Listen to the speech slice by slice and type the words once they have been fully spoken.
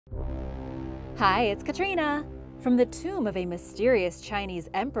Hi, it's Katrina! From the tomb of a mysterious Chinese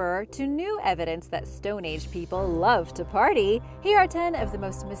emperor to new evidence that Stone Age people love to party, here are 10 of the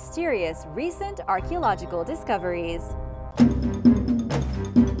most mysterious recent archaeological discoveries.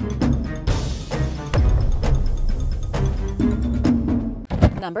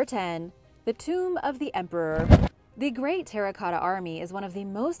 Number 10. The Tomb of the Emperor. The Great Terracotta Army is one of the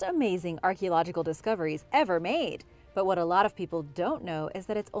most amazing archaeological discoveries ever made. But what a lot of people don't know is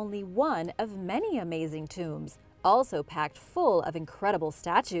that it's only one of many amazing tombs, also packed full of incredible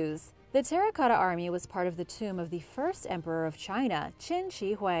statues. The Terracotta Army was part of the tomb of the first emperor of China, Qin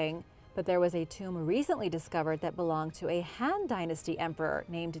Shi Huang. But there was a tomb recently discovered that belonged to a Han Dynasty emperor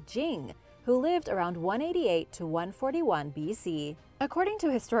named Jing, who lived around 188 to 141 BC. According to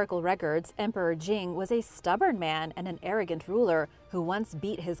historical records, Emperor Jing was a stubborn man and an arrogant ruler who once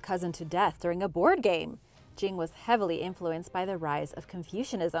beat his cousin to death during a board game. Jing was heavily influenced by the rise of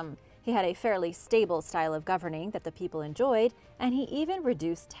Confucianism. He had a fairly stable style of governing that the people enjoyed, and he even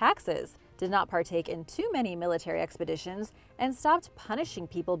reduced taxes, did not partake in too many military expeditions, and stopped punishing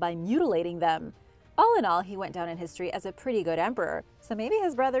people by mutilating them. All in all, he went down in history as a pretty good emperor, so maybe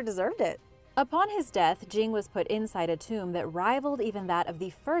his brother deserved it. Upon his death, Jing was put inside a tomb that rivaled even that of the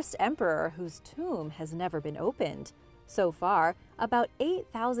first emperor, whose tomb has never been opened. So far, about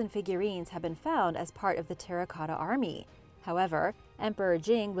 8,000 figurines have been found as part of the Terracotta Army. However, Emperor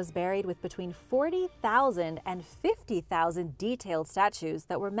Jing was buried with between 40,000 and 50,000 detailed statues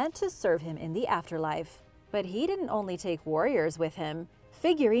that were meant to serve him in the afterlife. But he didn't only take warriors with him.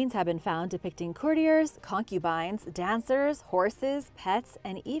 Figurines have been found depicting courtiers, concubines, dancers, horses, pets,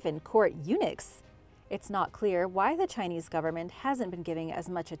 and even court eunuchs. It's not clear why the Chinese government hasn't been giving as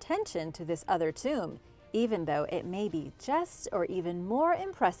much attention to this other tomb, even though it may be just or even more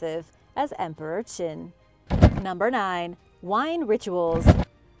impressive as Emperor Qin. Number 9. Wine rituals.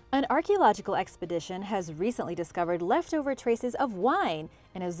 An archaeological expedition has recently discovered leftover traces of wine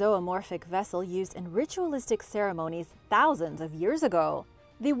in a zoomorphic vessel used in ritualistic ceremonies thousands of years ago.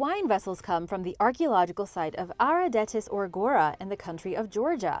 The wine vessels come from the archaeological site of Aradetis or Gora in the country of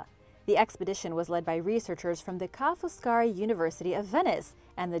Georgia. The expedition was led by researchers from the Ca' Foscari University of Venice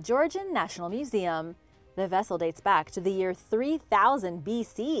and the Georgian National Museum. The vessel dates back to the year 3000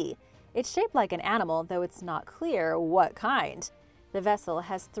 BC. It's shaped like an animal, though it's not clear what kind. The vessel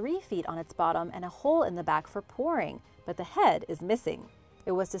has 3 feet on its bottom and a hole in the back for pouring, but the head is missing.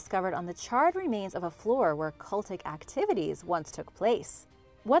 It was discovered on the charred remains of a floor where cultic activities once took place.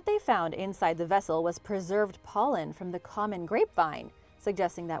 What they found inside the vessel was preserved pollen from the common grapevine,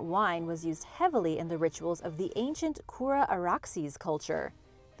 suggesting that wine was used heavily in the rituals of the ancient Kura Araxes culture.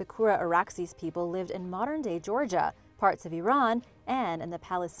 The Kura Araxes people lived in modern-day Georgia, parts of Iran, and in the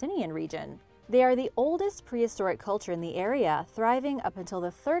Palestinian region. They are the oldest prehistoric culture in the area, thriving up until the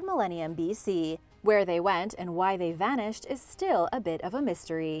 3rd millennium BC. Where they went and why they vanished is still a bit of a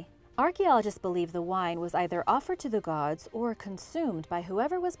mystery. Archaeologists believe the wine was either offered to the gods or consumed by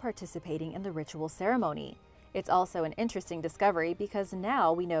whoever was participating in the ritual ceremony. It's also an interesting discovery because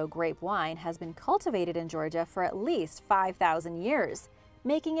now we know grape wine has been cultivated in Georgia for at least 5,000 years,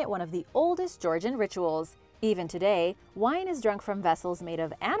 making it one of the oldest Georgian rituals. Even today, wine is drunk from vessels made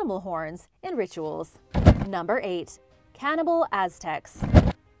of animal horns in rituals. Number 8. Cannibal Aztecs.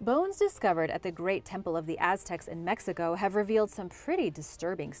 Bones discovered at the Great Temple of the Aztecs in Mexico have revealed some pretty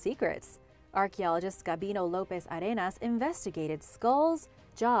disturbing secrets. Archaeologist Gabino Lopez Arenas investigated skulls,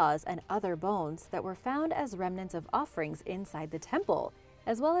 jaws, and other bones that were found as remnants of offerings inside the temple,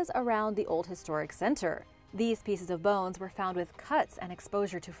 as well as around the old historic center. These pieces of bones were found with cuts and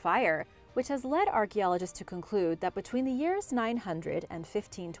exposure to fire, which has led archaeologists to conclude that between the years 900 and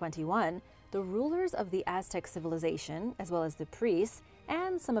 1521, the rulers of the Aztec civilization, as well as the priests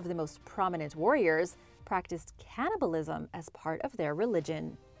and some of the most prominent warriors, practiced cannibalism as part of their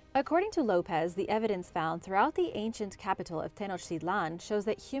religion. According to Lopez, the evidence found throughout the ancient capital of Tenochtitlan shows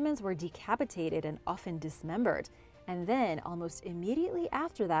that humans were decapitated and often dismembered, and then, almost immediately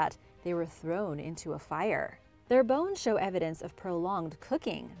after that, they were thrown into a fire. Their bones show evidence of prolonged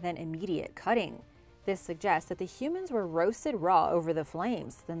cooking, then immediate cutting. This suggests that the humans were roasted raw over the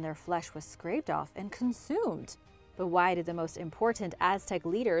flames, then their flesh was scraped off and consumed. But why did the most important Aztec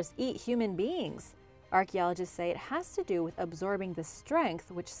leaders eat human beings? Archaeologists say it has to do with absorbing the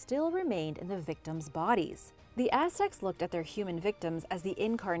strength which still remained in the victims' bodies. The Aztecs looked at their human victims as the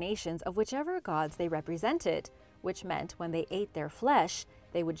incarnations of whichever gods they represented, which meant when they ate their flesh,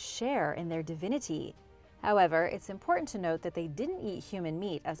 they would share in their divinity. However, it's important to note that they didn't eat human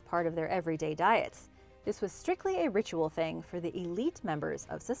meat as part of their everyday diets. This was strictly a ritual thing for the elite members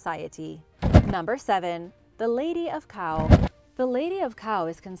of society. Number 7. The Lady of Kao. The Lady of Cao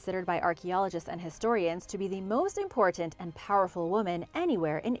is considered by archaeologists and historians to be the most important and powerful woman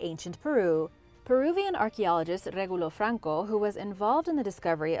anywhere in ancient Peru. Peruvian archaeologist Regulo Franco, who was involved in the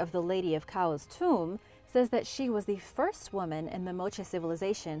discovery of the Lady of Cao's tomb, says that she was the first woman in the Moche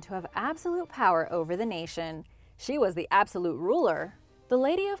civilization to have absolute power over the nation. She was the absolute ruler. The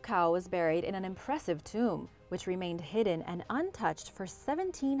Lady of Cao was buried in an impressive tomb, which remained hidden and untouched for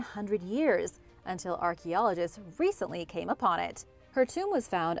 1,700 years, until archaeologists recently came upon it. Her tomb was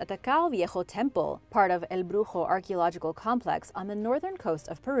found at the Cao Viejo Temple, part of El Brujo archaeological complex on the northern coast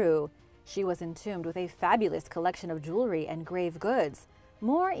of Peru. She was entombed with a fabulous collection of jewelry and grave goods,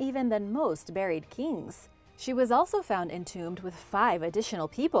 more even than most buried kings. She was also found entombed with 5 additional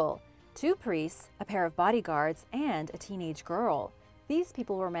people, 2 priests, a pair of bodyguards, and a teenage girl. These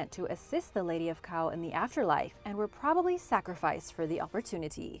people were meant to assist the Lady of Cao in the afterlife and were probably sacrificed for the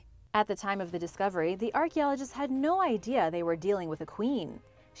opportunity. At the time of the discovery, the archaeologists had no idea they were dealing with a queen.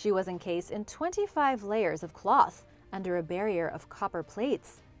 She was encased in 25 layers of cloth under a barrier of copper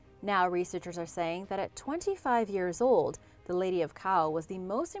plates. Now researchers are saying that at 25 years old, the Lady of Cao was the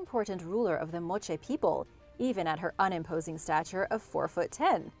most important ruler of the Moche people, even at her unimposing stature of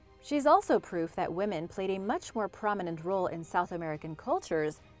 4'10". She's also proof that women played a much more prominent role in South American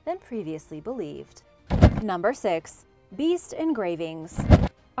cultures than previously believed. Number 6. Beast engravings.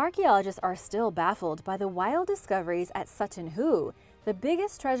 Archaeologists are still baffled by the wild discoveries at Sutton Hoo, the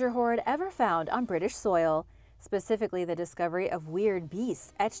biggest treasure hoard ever found on British soil. Specifically, the discovery of weird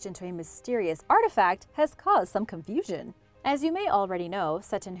beasts etched into a mysterious artifact has caused some confusion. As you may already know,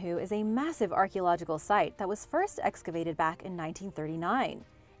 Sutton Hoo is a massive archaeological site that was first excavated back in 1939.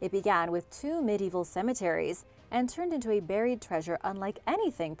 It began with 2 medieval cemeteries and turned into a buried treasure unlike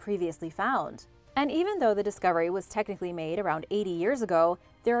anything previously found. And even though the discovery was technically made around 80 years ago,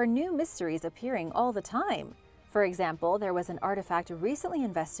 there are new mysteries appearing all the time. For example, there was an artifact recently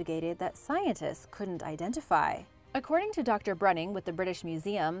investigated that scientists couldn't identify. According to Dr. Brunning with the British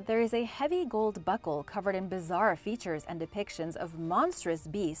Museum, there is a heavy gold buckle covered in bizarre features and depictions of monstrous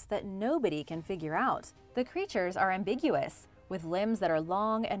beasts that nobody can figure out. The creatures are ambiguous, with limbs that are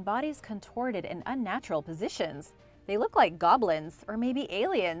long and bodies contorted in unnatural positions. They look like goblins or maybe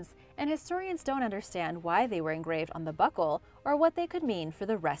aliens, and historians don't understand why they were engraved on the buckle or what they could mean for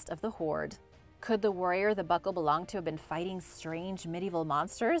the rest of the hoard. Could the warrior the buckle belonged to have been fighting strange medieval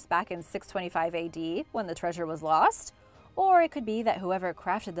monsters back in 625 AD when the treasure was lost? Or it could be that whoever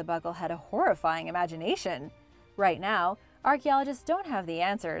crafted the buckle had a horrifying imagination. Right now, archaeologists don't have the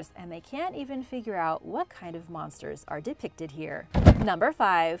answers, and they can't even figure out what kind of monsters are depicted here. Number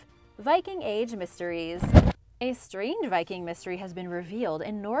 5. Viking Age mysteries. A strange Viking mystery has been revealed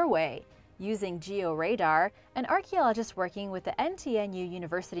in Norway. Using georadar, an archaeologist working with the NTNU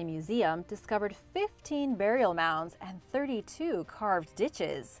University Museum discovered 15 burial mounds and 32 carved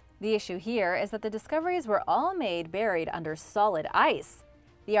ditches. The issue here is that the discoveries were all made buried under solid ice.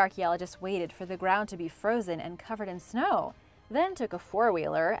 The archaeologist waited for the ground to be frozen and covered in snow, then took a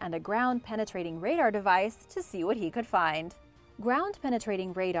four-wheeler and a ground-penetrating radar device to see what he could find.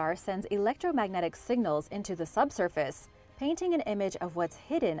 Ground-penetrating radar sends electromagnetic signals into the subsurface, painting an image of what's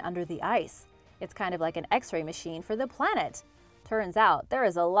hidden under the ice. It's kind of like an X-ray machine for the planet. Turns out there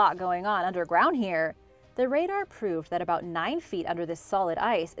is a lot going on underground here. The radar proved that about 9 feet under this solid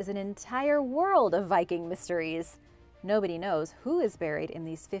ice is an entire world of Viking mysteries. Nobody knows who is buried in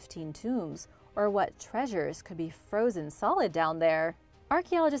these 15 tombs or what treasures could be frozen solid down there.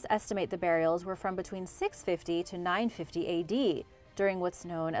 Archaeologists estimate the burials were from between 650 to 950 AD, during what's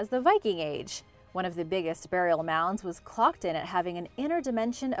known as the Viking Age. One of the biggest burial mounds was clocked in at having an inner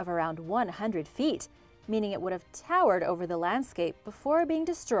dimension of around 100 feet, meaning it would have towered over the landscape before being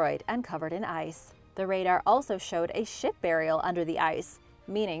destroyed and covered in ice. The radar also showed a ship burial under the ice,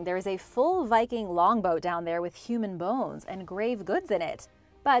 meaning there is a full Viking longboat down there with human bones and grave goods in it.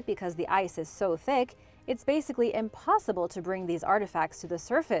 But because the ice is so thick, it's basically impossible to bring these artifacts to the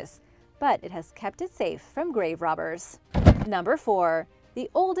surface, but it has kept it safe from grave robbers. Number 4. The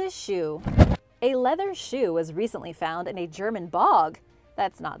oldest shoe. A leather shoe was recently found in a German bog.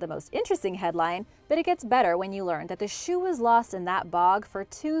 That's not the most interesting headline, but it gets better when you learn that the shoe was lost in that bog for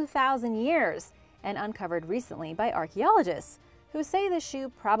 2,000 years and uncovered recently by archaeologists, who say the shoe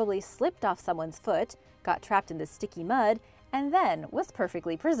probably slipped off someone's foot, got trapped in the sticky mud, and then was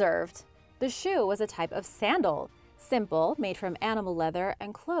perfectly preserved. The shoe was a type of sandal, simple, made from animal leather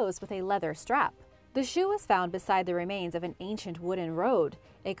and closed with a leather strap. The shoe was found beside the remains of an ancient wooden road,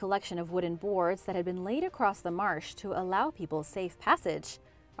 a collection of wooden boards that had been laid across the marsh to allow people safe passage.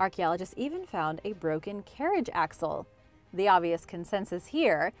 Archaeologists even found a broken carriage axle. The obvious consensus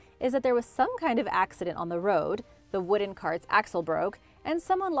here is that there was some kind of accident on the road, The wooden cart's axle broke, and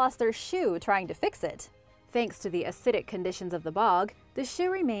someone lost their shoe trying to fix it. Thanks to the acidic conditions of the bog, the shoe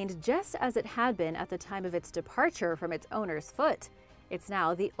remained just as it had been at the time of its departure from its owner's foot. It's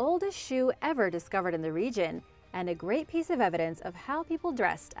now the oldest shoe ever discovered in the region, and a great piece of evidence of how people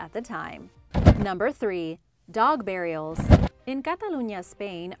dressed at the time. Number 3. Dog burials. In Catalonia,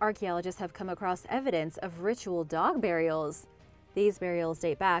 Spain, archaeologists have come across evidence of ritual dog burials. These burials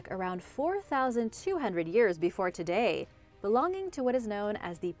date back around 4,200 years before today, belonging to what is known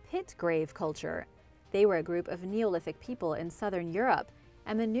as the pit grave culture. They were a group of Neolithic people in southern Europe,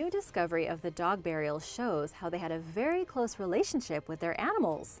 and the new discovery of the dog burial shows how they had a very close relationship with their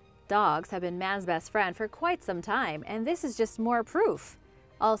animals. Dogs have been man's best friend for quite some time, and this is just more proof.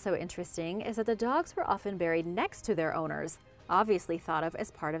 Also interesting is that the dogs were often buried next to their owners, obviously thought of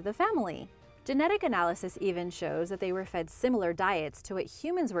as part of the family. Genetic analysis even shows that they were fed similar diets to what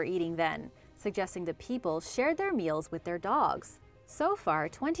humans were eating then, suggesting the people shared their meals with their dogs. So far,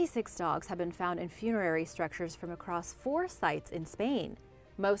 26 dogs have been found in funerary structures from across 4 sites in Spain.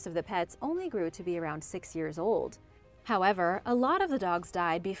 Most of the pets only grew to be around 6 years old. However, a lot of the dogs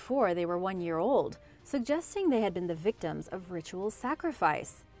died before they were 1 year old, suggesting they had been the victims of ritual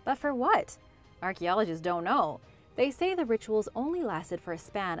sacrifice. But for what? Archaeologists don't know. They say the rituals only lasted for a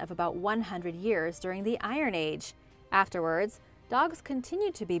span of about 100 years during the Iron Age. Afterwards, dogs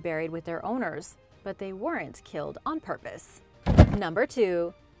continued to be buried with their owners, but they weren't killed on purpose. Number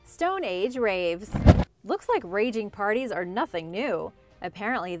 2. Stone Age raves. Looks like raging parties are nothing new.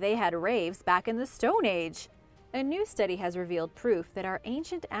 Apparently, they had raves back in the Stone Age. A new study has revealed proof that our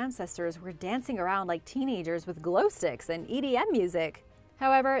ancient ancestors were dancing around like teenagers with glow sticks and EDM music.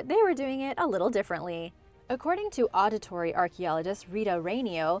 However, they were doing it a little differently. According to auditory archaeologist Rita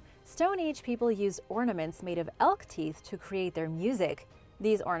Rainio, Stone Age people used ornaments made of elk teeth to create their music.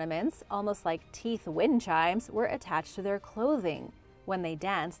 These ornaments, almost like teeth wind chimes, were attached to their clothing. When they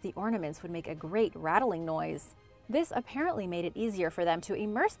danced, the ornaments would make a great rattling noise. This apparently made it easier for them to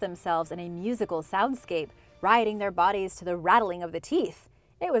immerse themselves in a musical soundscape, riding their bodies to the rattling of the teeth.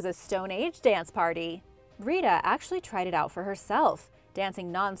 It was a Stone Age dance party. Rita actually tried it out for herself,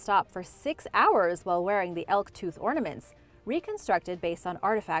 dancing non-stop for 6 hours while wearing the elk tooth ornaments, reconstructed based on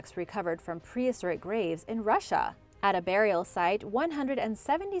artifacts recovered from prehistoric graves in Russia. At a burial site,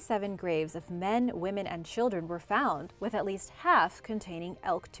 177 graves of men, women, and children were found, with at least half containing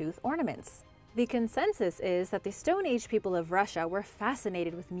elk tooth ornaments. The consensus is that the Stone Age people of Russia were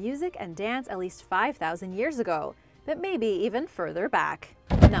fascinated with music and dance at least 5,000 years ago, but maybe even further back.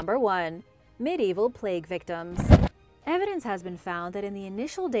 Number 1. Medieval plague victims. Evidence has been found that in the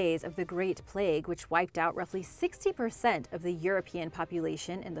initial days of the Great Plague, which wiped out roughly 60% of the European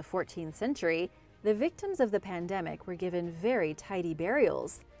population in the 14th century, the victims of the pandemic were given very tidy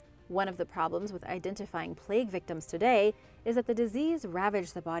burials. One of the problems with identifying plague victims today is that the disease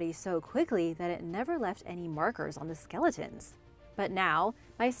ravaged the body so quickly that it never left any markers on the skeletons. But now,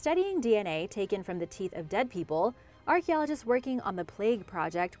 by studying DNA taken from the teeth of dead people, archaeologists working on the Plague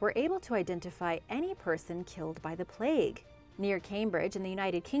Project were able to identify any person killed by the plague. Near Cambridge in the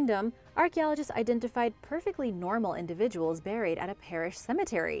United Kingdom, archaeologists identified perfectly normal individuals buried at a parish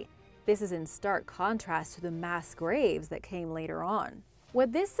cemetery. This is in stark contrast to the mass graves that came later on.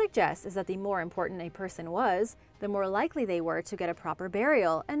 What this suggests is that the more important a person was, the more likely they were to get a proper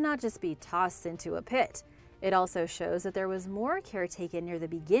burial and not just be tossed into a pit. It also shows that there was more care taken near the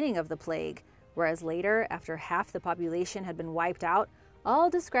beginning of the plague, whereas later, after half the population had been wiped out, all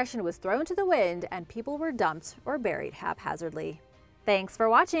discretion was thrown to the wind and people were dumped or buried haphazardly. Thanks for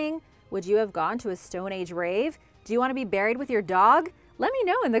watching! Would you have gone to a Stone Age rave? Do you want to be buried with your dog? Let me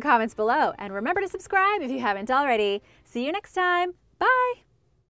know in the comments below, and remember to subscribe if you haven't already. See you next time! Bye!